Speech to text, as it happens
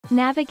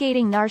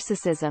Navigating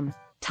Narcissism.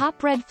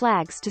 Top red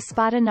flags to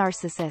spot a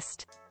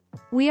narcissist.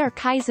 We are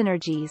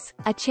Kaizenergies,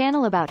 a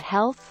channel about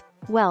health,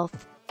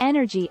 wealth,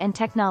 energy and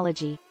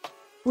technology.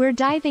 We're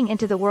diving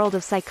into the world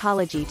of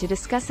psychology to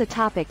discuss a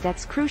topic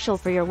that's crucial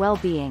for your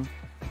well-being.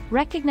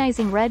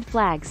 Recognizing red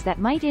flags that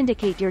might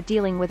indicate you're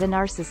dealing with a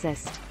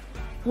narcissist.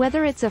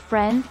 Whether it's a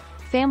friend,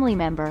 family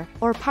member,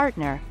 or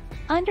partner,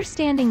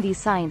 understanding these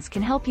signs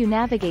can help you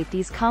navigate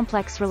these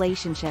complex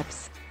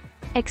relationships.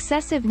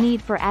 Excessive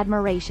need for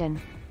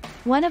admiration.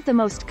 One of the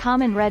most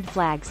common red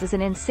flags is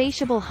an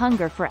insatiable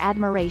hunger for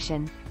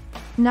admiration.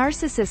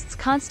 Narcissists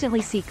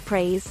constantly seek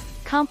praise,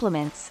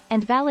 compliments,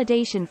 and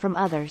validation from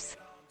others.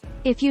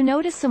 If you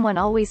notice someone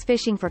always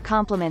fishing for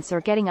compliments or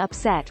getting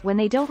upset when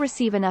they don't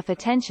receive enough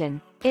attention,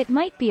 it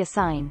might be a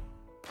sign.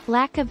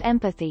 Lack of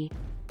empathy.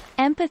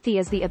 Empathy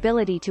is the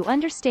ability to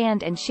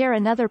understand and share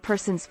another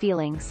person's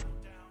feelings.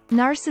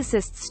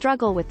 Narcissists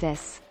struggle with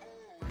this.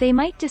 They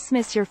might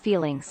dismiss your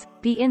feelings,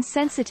 be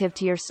insensitive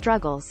to your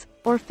struggles,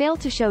 or fail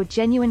to show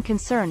genuine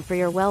concern for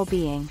your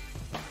well-being.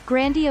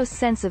 Grandiose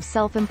sense of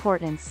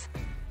self-importance.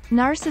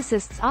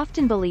 Narcissists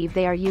often believe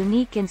they are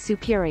unique and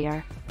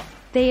superior.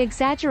 They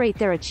exaggerate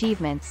their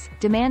achievements,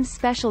 demand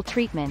special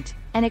treatment,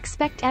 and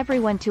expect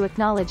everyone to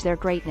acknowledge their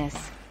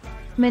greatness.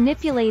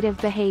 Manipulative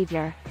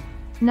behavior.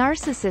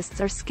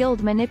 Narcissists are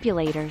skilled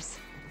manipulators.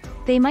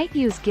 They might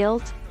use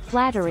guilt,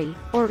 flattery,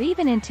 or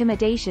even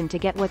intimidation to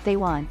get what they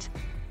want.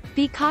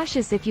 Be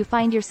cautious if you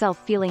find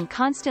yourself feeling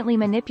constantly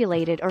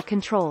manipulated or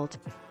controlled.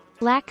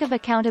 Lack of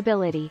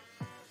accountability.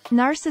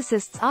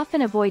 Narcissists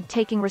often avoid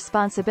taking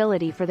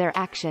responsibility for their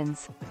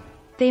actions.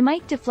 They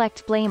might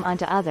deflect blame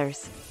onto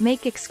others,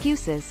 make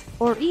excuses,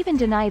 or even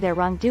deny their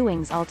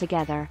wrongdoings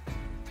altogether.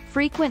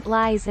 Frequent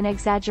lies and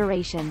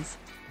exaggerations.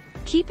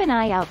 Keep an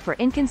eye out for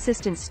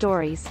inconsistent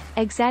stories,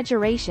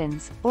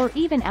 exaggerations, or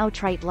even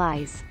outright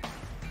lies.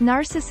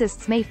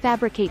 Narcissists may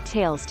fabricate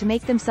tales to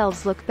make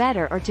themselves look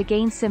better or to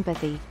gain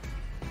sympathy.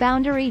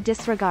 Boundary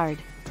disregard.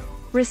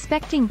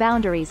 Respecting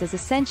boundaries is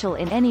essential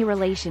in any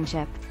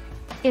relationship.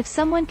 If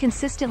someone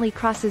consistently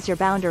crosses your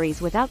boundaries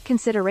without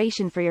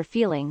consideration for your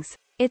feelings,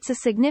 it's a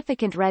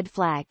significant red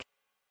flag.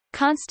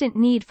 Constant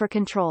need for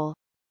control.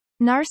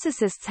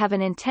 Narcissists have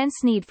an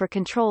intense need for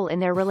control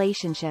in their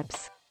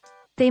relationships.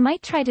 They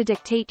might try to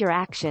dictate your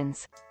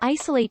actions,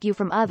 isolate you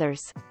from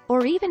others,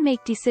 or even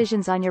make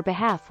decisions on your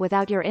behalf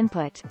without your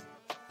input.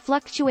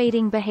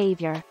 Fluctuating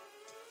behavior.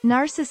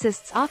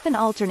 Narcissists often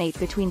alternate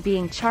between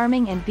being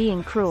charming and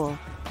being cruel.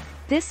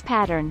 This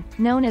pattern,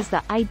 known as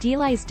the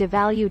idealized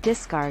devalue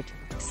discard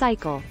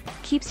cycle,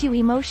 keeps you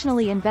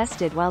emotionally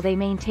invested while they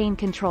maintain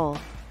control.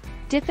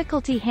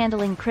 Difficulty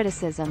handling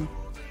criticism.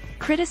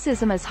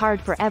 Criticism is hard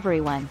for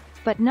everyone,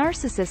 but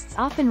narcissists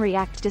often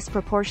react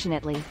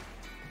disproportionately.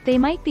 They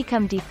might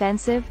become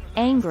defensive,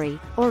 angry,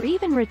 or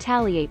even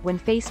retaliate when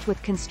faced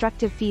with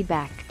constructive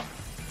feedback.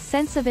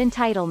 Sense of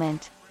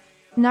entitlement.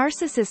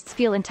 Narcissists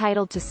feel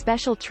entitled to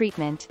special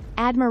treatment,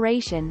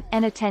 admiration,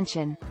 and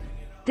attention.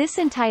 This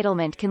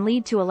entitlement can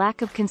lead to a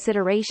lack of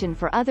consideration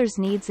for others'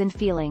 needs and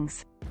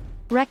feelings.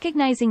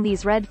 Recognizing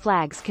these red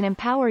flags can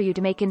empower you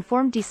to make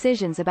informed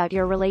decisions about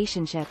your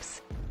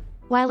relationships.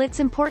 While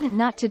it's important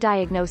not to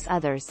diagnose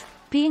others,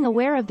 being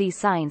aware of these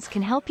signs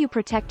can help you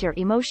protect your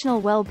emotional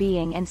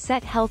well-being and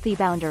set healthy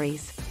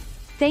boundaries.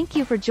 Thank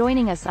you for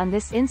joining us on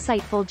this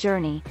insightful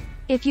journey.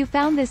 If you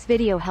found this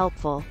video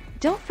helpful,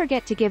 don't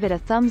forget to give it a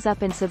thumbs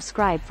up and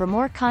subscribe for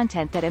more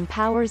content that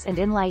empowers and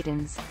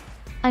enlightens.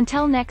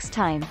 Until next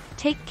time,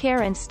 take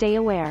care and stay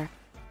aware.